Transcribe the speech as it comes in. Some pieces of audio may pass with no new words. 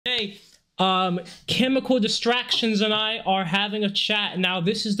say, chemical distractions and I are having a chat. Now,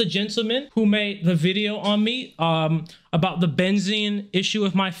 this is the gentleman who made the video on me about the benzene issue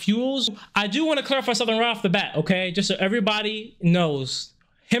with my fuels. I do want to clarify something right off the bat, okay? Just so everybody knows.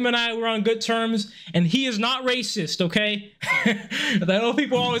 Him and I were on good terms, and he is not racist, okay? I know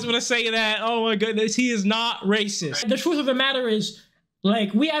people always want to say that. Oh my goodness, he is not racist. The truth of the matter is,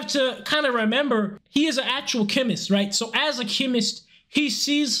 like, we have to kind of remember, he is an actual chemist, right? So as a chemist, he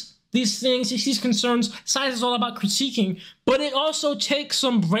sees these things, he sees concerns. Science is all about critiquing, but it also takes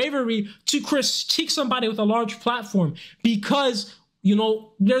some bravery to critique somebody with a large platform because, you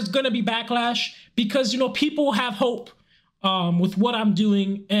know, there's going to be backlash because, you know, people have hope with what I'm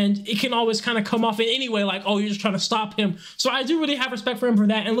doing, and it can always kind of come off in any way like, oh, you're just trying to stop him. So I do really have respect for him for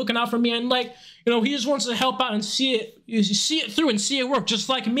that and looking out for me, and like, you know, he just wants to help out and see it through and see it work, just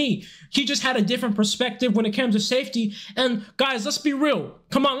like me. He just had a different perspective when it comes to safety. And guys, let's be real.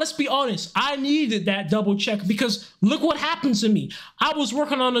 Come on, let's be honest. I needed that double check because look what happened to me. I was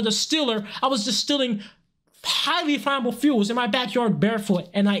working on a distiller. I was distilling highly flammable fuels in my backyard barefoot,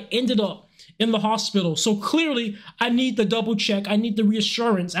 and I ended up in the hospital. So clearly, I need the double check. I need the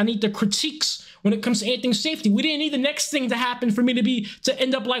reassurance. I need the critiques when it comes to anything safety. We didn't need the next thing to happen for me to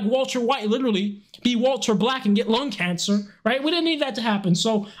end up like Walter White, literally be Walter Black and get lung cancer, right? We didn't need that to happen.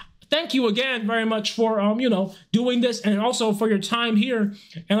 So thank you again very much for, you know, doing this and also for your time here.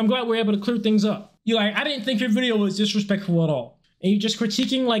 And I'm glad we're able to clear things up. I didn't think your video was disrespectful at all. And you're just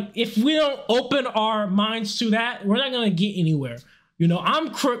critiquing, like, if we don't open our minds to that, we're not going to get anywhere. You know,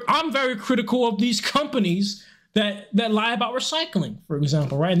 I'm very critical of these companies that lie about recycling, for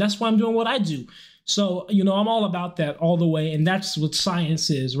example, right? And that's why I'm doing what I do. So, you know, I'm all about that all the way, and that's what science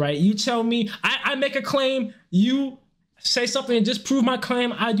is, right? You tell me, I make a claim, you say something and disprove my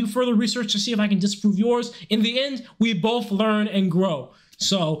claim, I do further research to see if I can disprove yours. In the end, we both learn and grow.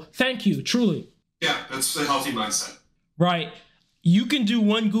 So, thank you, truly. Yeah, that's a healthy mindset. Right. You can do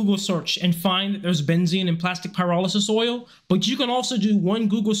one Google search and find that there's benzene in plastic pyrolysis oil, but you can also do one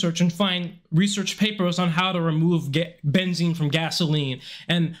Google search and find research papers on how to remove benzene from gasoline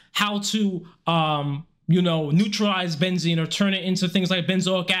and how to, you know, neutralize benzene or turn it into things like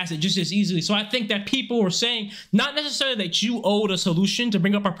benzoic acid just as easily. So I think that people were saying, not necessarily that you owed a solution to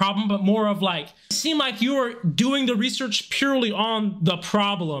bring up a problem, but more of like, it seemed like you were doing the research purely on the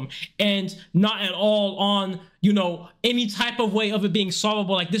problem and not at all on, you know, any type of way of it being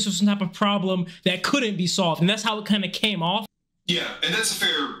solvable. Like this was some type of problem that couldn't be solved. And that's how it kind of came off. Yeah, and that's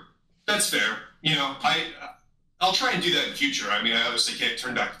fair. You know, I'll try and do that in future. I mean, I obviously can't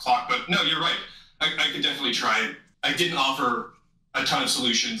turn back the clock, but no, you're right. I could definitely try. I didn't offer a ton of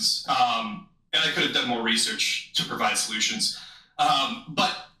solutions, and I could have done more research to provide solutions.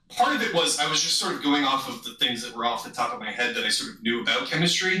 But part of it was I was just sort of going off of the things that were off the top of my head that I sort of knew about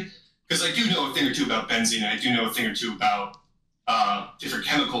chemistry, because I do know a thing or two about benzene, and I do know a thing or two about different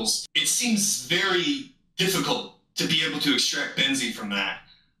chemicals. It seems very difficult to be able to extract benzene from that.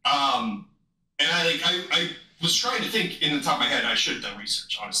 And I was trying to think in the top of my head, I should have done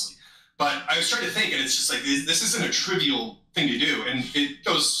research, honestly. But I was trying to think, and it's just like, this isn't a trivial thing to do. And it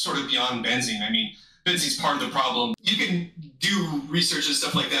goes sort of beyond benzene. I mean, benzene's part of the problem. You can do research and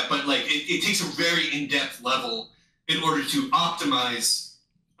stuff like that, but like it takes a very in-depth level in order to optimize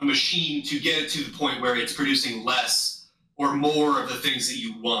a machine to get it to the point where it's producing less or more of the things that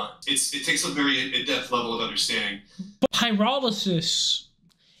you want. It takes a very in-depth level of understanding. But pyrolysis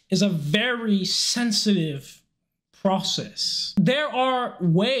is a very sensitive process. There are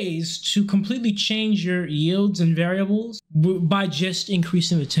ways to completely change your yields and variables by just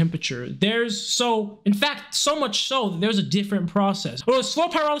increasing the temperature. In fact, so much so that there's a different process. Well, slow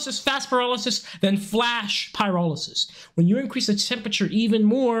pyrolysis, fast pyrolysis, then flash pyrolysis. When you increase the temperature even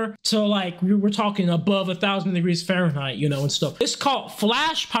more to like, we're talking above 1,000 degrees Fahrenheit, you know, and stuff. It's called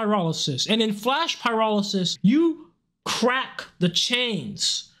flash pyrolysis. And in flash pyrolysis, you crack the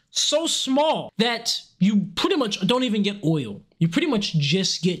chains so small that you pretty much don't even get oil. You pretty much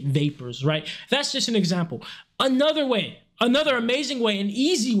just get vapors, right? That's just an example. Another amazing way, an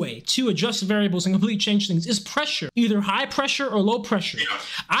easy way to adjust variables and completely change things is pressure, either high pressure or low pressure.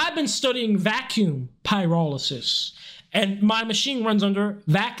 I've been studying vacuum pyrolysis, and my machine runs under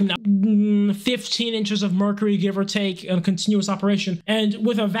vacuum, 15 inches of mercury, give or take, in continuous operation. And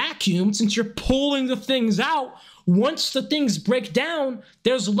with a vacuum, since you're pulling the things out, once the things break down,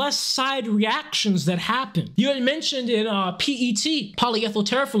 there's less side reactions that happen. You had mentioned in PET, polyethyl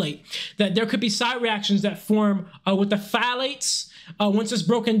terephthalate, that there could be side reactions that form with the phthalates. Once it's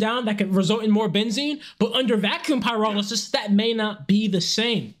broken down, that could result in more benzene. But under vacuum pyrolysis, that may not be the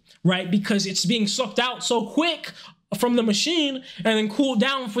same, right? Because it's being sucked out so quick from the machine and then cool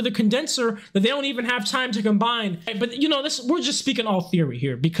down for the condenser that they don't even have time to combine. But you know, we're just speaking all theory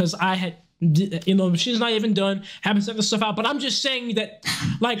here because I had, you know, the machine's not even done, haven't sent the stuff out. But I'm just saying that,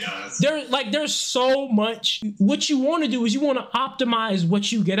 like, there's so much. What you want to do is you want to optimize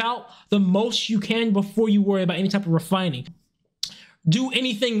what you get out the most you can before you worry about any type of refining. Do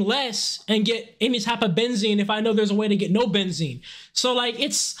anything less and get any type of benzene if I know there's a way to get no benzene. So like,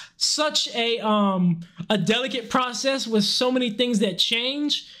 it's such a delicate process with so many things that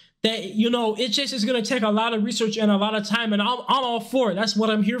change that, you know, it just is going to take a lot of research and a lot of time, and I'm all for it. That's what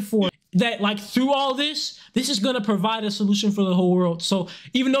I'm here for. That like through all this is going to provide a solution for the whole world. So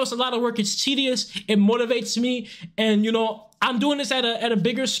even though it's a lot of work, it's tedious, it motivates me. And, you know, I'm doing this at a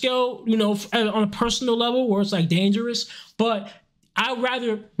bigger scale, you know, on a personal level where it's like dangerous, but I'd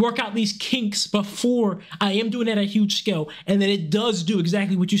rather work out these kinks before I am doing it at a huge scale. And then it does do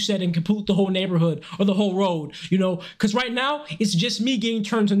exactly what you said and can pollute the whole neighborhood or the whole road, you know, because right now it's just me getting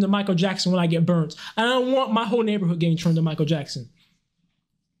turned into Michael Jackson when I get burnt. I don't want my whole neighborhood getting turned into Michael Jackson.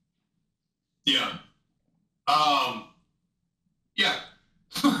 Yeah. Yeah.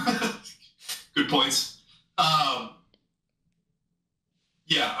 Good points.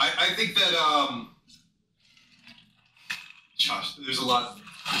 Yeah, I think that, Josh, there's a lot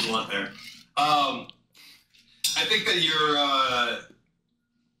there. I think that you're, I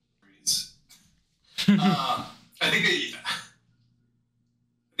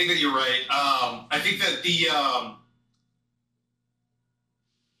think that you're right. I think that the,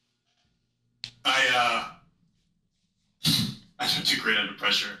 I don't do great under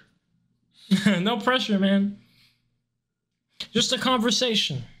pressure. No pressure, man. Just a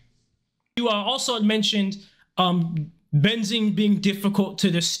conversation. You also mentioned benzene being difficult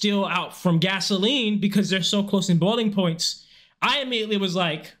to distill out from gasoline because they're so close in boiling points. I immediately was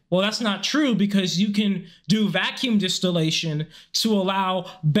like, well, that's not true because you can do vacuum distillation to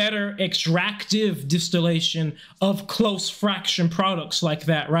allow better extractive distillation of close fraction products like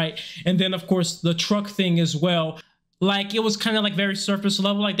that, right? And then, of course, the truck thing as well. Like, it was kind of like very surface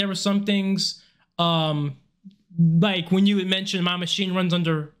level. Like, there were some things, like when you had mentioned my machine runs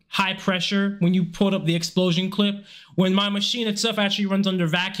under high pressure, when you pulled up the explosion clip, when my machine itself actually runs under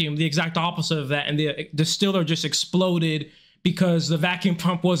vacuum, the exact opposite of that, and the distiller just exploded because the vacuum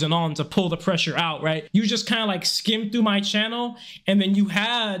pump wasn't on to pull the pressure out, right? You just kind of like skimmed through my channel, and then you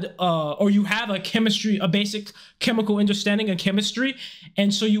had, or you have a basic chemical understanding of chemistry,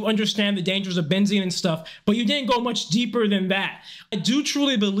 and so you understand the dangers of benzene and stuff, but you didn't go much deeper than that. I do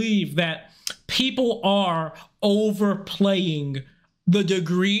truly believe that people are overplaying the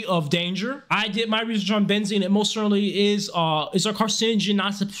degree of danger. I did my research on benzene. It most certainly is a carcinogen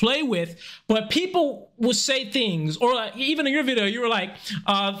not to play with, but people will say things, or like, even in your video, you were like,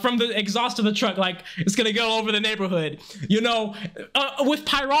 from the exhaust of the truck, like it's gonna go over the neighborhood. You know, with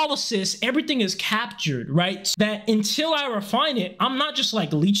pyrolysis, everything is captured, right? So that until I refine it, I'm not just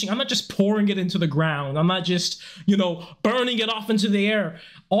like leaching, I'm not just pouring it into the ground. I'm not just, you know, burning it off into the air.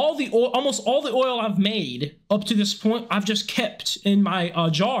 All the oil, almost all the oil I've made up to this point, I've just kept in my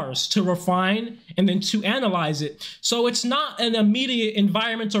jars to refine and then to analyze it. So it's not an immediate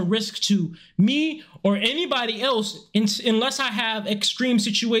environmental risk to me or anybody else unless I have extreme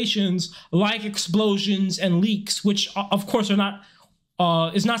situations like explosions and leaks, which of course are not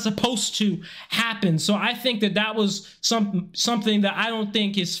is not supposed to happen. So I think that that was something that I don't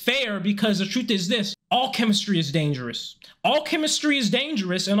think is fair, because the truth is this: all chemistry is dangerous. All chemistry is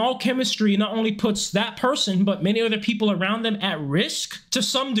dangerous, and all chemistry not only puts that person, but many other people around them at risk to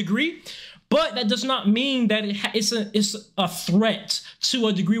some degree. But that does not mean that it's a threat to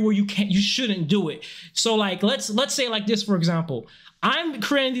a degree where you shouldn't do it. So like, let's say like this, for example. I'm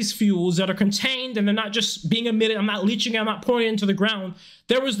creating these fuels that are contained and they're not just being emitted. I'm not leaching it, I'm not pouring it into the ground.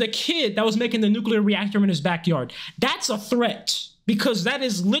 There was the kid that was making the nuclear reactor in his backyard. That's a threat, because that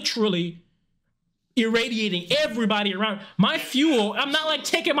is literally irradiating everybody around. My fuel, I'm not like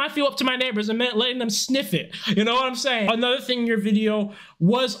taking my fuel up to my neighbors and letting them sniff it. You know what I'm saying? Another thing in your video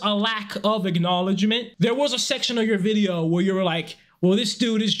was a lack of acknowledgement. There was a section of your video where you were like, well, this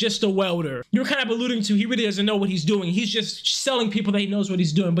dude is just a welder. You're kind of alluding to he really doesn't know what he's doing. He's just selling people that he knows what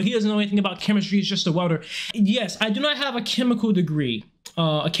he's doing, but he doesn't know anything about chemistry. He's just a welder. Yes, I do not have a chemical degree,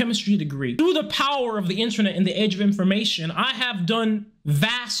 a chemistry degree. Through the power of the internet and the age of information, I have done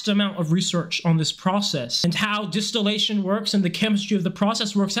vast amount of research on this process and how distillation works and the chemistry of the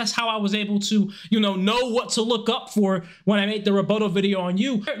process works. That's how I was able to, you know what to look up for when I made the rebuttal video on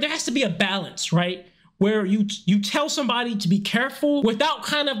you. There has to be a balance, right? Where you tell somebody to be careful without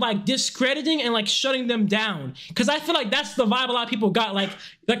kind of like discrediting and like shutting them down. Because I feel like that's the vibe a lot of people got. Like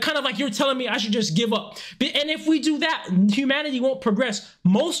That kind of like you're telling me I should just give up. And if we do that, humanity won't progress.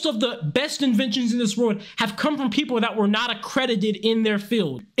 Most of the best inventions in this world have come from people that were not accredited in their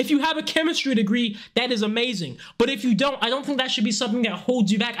field. If you have a chemistry degree, that is amazing. But if you don't, I don't think that should be something that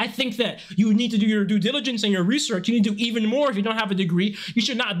holds you back. I think that you need to do your due diligence and your research. You need to do even more if you don't have a degree. You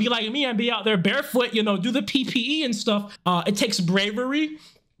should not be like me and be out there barefoot, you know, do the PPE and stuff. It takes bravery,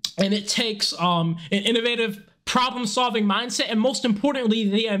 and it takes an innovative problem-solving mindset, and most importantly,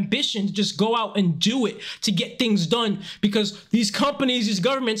 the ambition to just go out and do it, to get things done, because these companies, these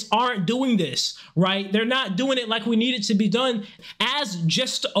governments aren't doing this, right? They're not doing it like we need it to be done. As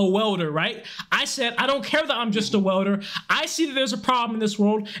just a welder, right? I said, I don't care that I'm just a welder. I see that there's a problem in this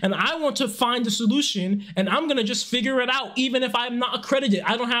world, and I want to find a solution, and I'm gonna just figure it out, even if I'm not accredited.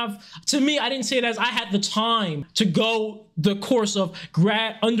 I don't have, to me, I didn't say it as I had the time to go the course of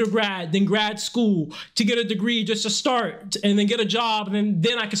undergrad, then grad school, to get a degree just to start, and then get a job, and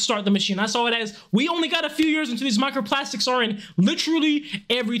then I could start the machine. I saw it as, we only got a few years until these microplastics are in literally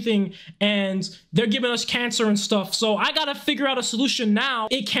everything, and they're giving us cancer and stuff. So I gotta figure out a solution now.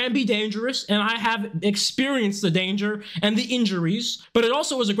 It can be dangerous, and I have experienced the danger and the injuries, but it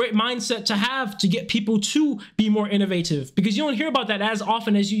also was a great mindset to have to get people to be more innovative, because you don't hear about that as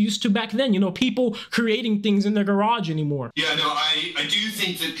often as you used to back then. You know, people creating things in their garage anymore. Yeah, no, I do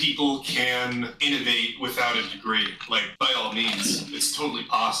think that people can innovate without a degree. Like, by all means, it's totally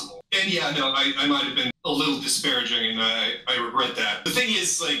possible. And yeah, no, I might have been a little disparaging, and I regret that. The thing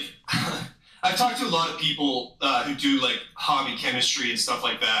is, like, I've talked to a lot of people who do, like, hobby chemistry and stuff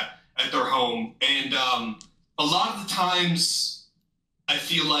like that at their home, and a lot of the times I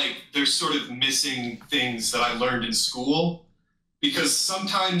feel like they're sort of missing things that I learned in school. Because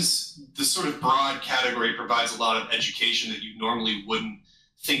sometimes the sort of broad category provides a lot of education that you normally wouldn't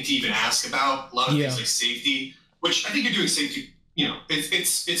think to even ask about. A lot of things like safety, which I think you're doing safety, you know,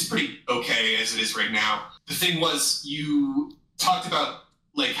 it's pretty okay as it is right now. The thing was, you talked about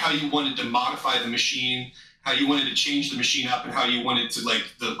like how you wanted to modify the machine, how you wanted to change the machine up, and how you wanted to like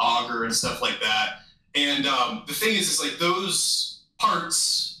the auger and stuff like that. And the thing is like those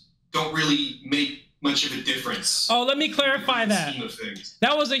parts don't really make much of a difference. Oh, let me clarify that.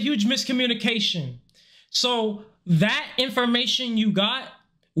 That was a huge miscommunication. So that information you got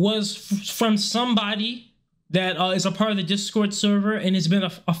was from somebody that is a part of the Discord server and has been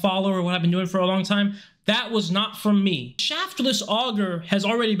a follower of what I've been doing for a long time. That was not from me. Shaftless auger has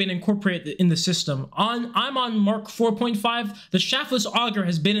already been incorporated in the system. I'm on Mark 4.5. The shaftless auger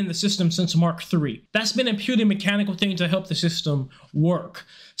has been in the system since Mark 3. That's been a purely mechanical thing to help the system work.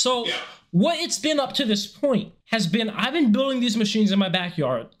 So what it's been up to this point has been, I've been building these machines in my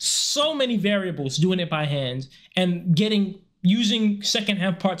backyard. So many variables, doing it by hand, and using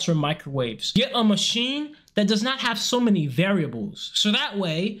secondhand parts from microwaves. Get a machine that does not have so many variables. So that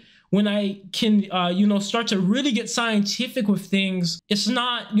way, when I can, you know, start to really get scientific with things, it's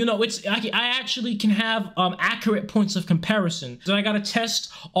not, you know, I actually can have accurate points of comparison. So I gotta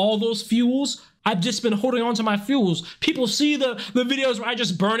test all those fuels. I've just been holding on to my fuels. People see the videos where I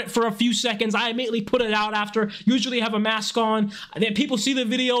just burn it for a few seconds. I immediately put it out after, usually have a mask on. Then people see the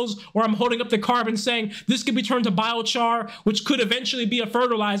videos where I'm holding up the carbon saying, this could be turned to biochar, which could eventually be a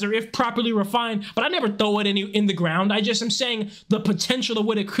fertilizer if properly refined, but I never throw it in the ground. I just am saying the potential of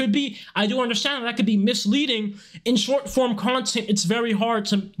what it could be. I do understand that could be misleading. In short form content, it's very hard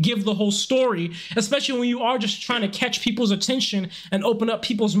to give the whole story, especially when you are just trying to catch people's attention and open up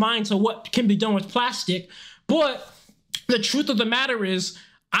people's minds to what can be done with plastic. But the truth of the matter is,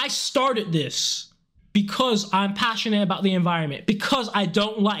 I started this because I'm passionate about the environment, because I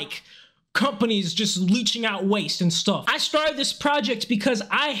don't like companies just leaching out waste and stuff. I started this project because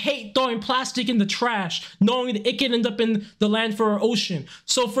I hate throwing plastic in the trash, knowing that it can end up in the land or ocean.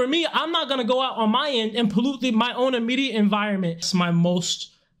 So for me, I'm not gonna go out on my end and pollute my own immediate environment. It's my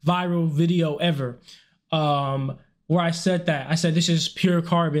most viral video ever, where I said that. I said, this is pure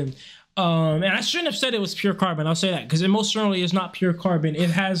carbon. And I shouldn't have said it was pure carbon. I'll say that because it most certainly is not pure carbon.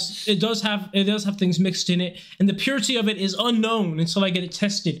 It does have things mixed in it, and the purity of it is unknown until I get it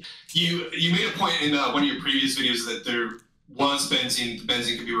tested. You made a point in one of your previous videos that there was benzene. The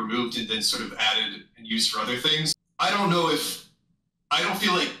benzene could be removed and then sort of added and used for other things. I don't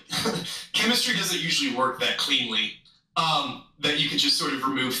feel like chemistry doesn't usually work that cleanly. That you could just sort of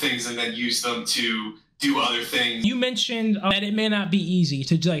remove things and then use them to do other things. You mentioned that it may not be easy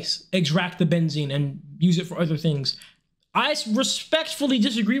to just extract the benzene and use it for other things. I respectfully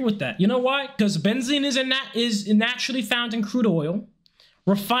disagree with that. You know why? Because benzene is naturally found in crude oil.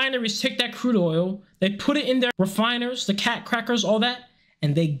 Refineries take that crude oil, they put it in their refiners, the cat crackers, all that,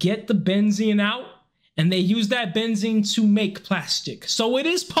 and they get the benzene out, and they use that benzene to make plastic. So it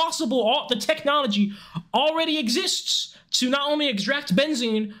is possible, all the technology already exists to not only extract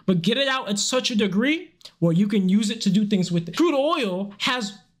benzene, but get it out at such a degree where you can use it to do things with it. Crude oil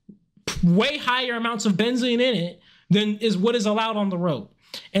has way higher amounts of benzene in it than is what is allowed on the road.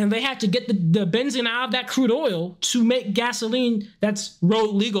 And they had to get the benzene out of that crude oil to make gasoline that's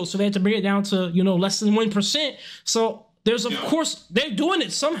road legal. So they had to bring it down to, you know, less than 1%. So there's, of course, they're doing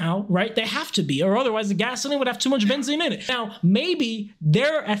it somehow, right? They have to be, or otherwise the gasoline would have too much benzene in it. Now, maybe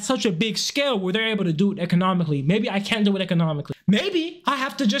they're at such a big scale where they're able to do it economically. Maybe I can't do it economically. Maybe I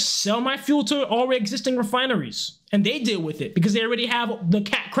have to just sell my fuel to already existing refineries and they deal with it because they already have the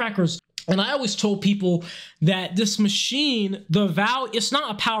cat crackers. And I always told people that this machine, the value, it's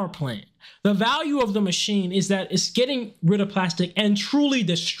not a power plant. The value of the machine is that it's getting rid of plastic and truly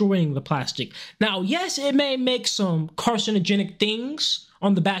destroying the plastic. Now, yes, it may make some carcinogenic things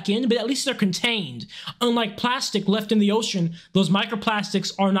on the back end, but at least they're contained. Unlike plastic left in the ocean, those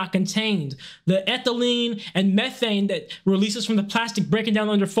microplastics are not contained. The ethylene and methane that releases from the plastic breaking down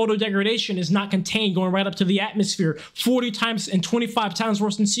under photodegradation is not contained, going right up to the atmosphere, 40 times and 25 times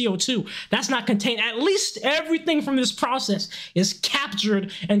worse than CO2. That's not contained. At least everything from this process is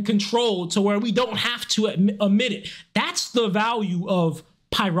captured and controlled to where we don't have to emit it. That's the value of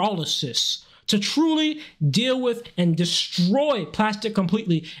pyrolysis. To truly deal with and destroy plastic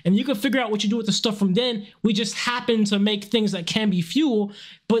completely. And you can figure out what you do with the stuff from then. We just happen to make things that can be fuel.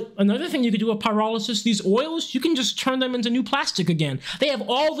 But another thing you could do with pyrolysis, these oils, you can just turn them into new plastic again. They have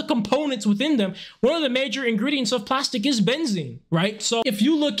all the components within them. One of the major ingredients of plastic is benzene, right? So if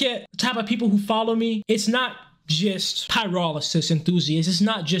you look at the type of people who follow me, it's not just pyrolysis enthusiasts. It's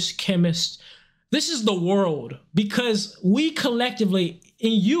not just chemists. This is the world, because we collectively,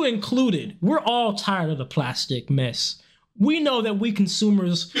 and you included, we're all tired of the plastic mess. We know that we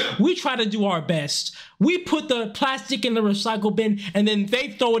consumers, we try to do our best. We put the plastic in the recycle bin and then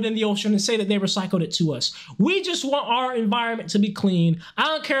they throw it in the ocean and say that they recycled it to us. We just want our environment to be clean. I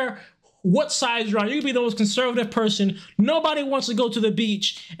don't care what side you're on. You can be the most conservative person. Nobody wants to go to the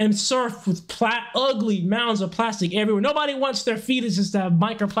beach and surf with ugly mounds of plastic everywhere. Nobody wants their fetuses to have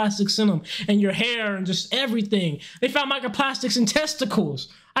microplastics in them and your hair and just everything. They found microplastics in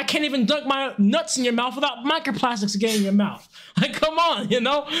testicles. I can't even dunk my nuts in your mouth without microplastics getting in your mouth. Like, come on, you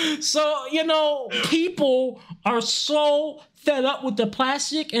know? So, you know, people are so fed up with the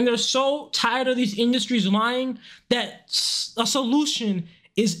plastic and they're so tired of these industries lying that a solution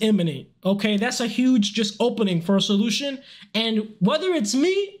is imminent. Okay, that's a huge just opening for a solution. And whether it's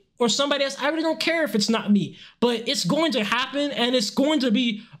me or somebody else, I really don't care if it's not me, but it's going to happen, and it's going to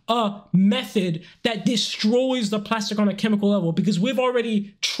be a method that destroys the plastic on a chemical level, because we've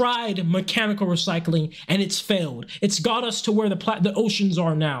already tried mechanical recycling and it's failed. It's got us to where the oceans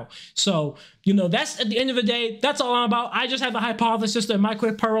are now. So, you know, that's, at the end of the day, that's all I'm about. I just have the hypothesis that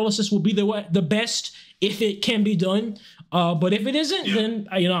microwave pyrolysis will be the best if it can be done. But if it isn't, then,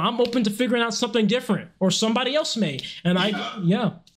 you know, I'm open to figuring out something different, or somebody else may. And yeah.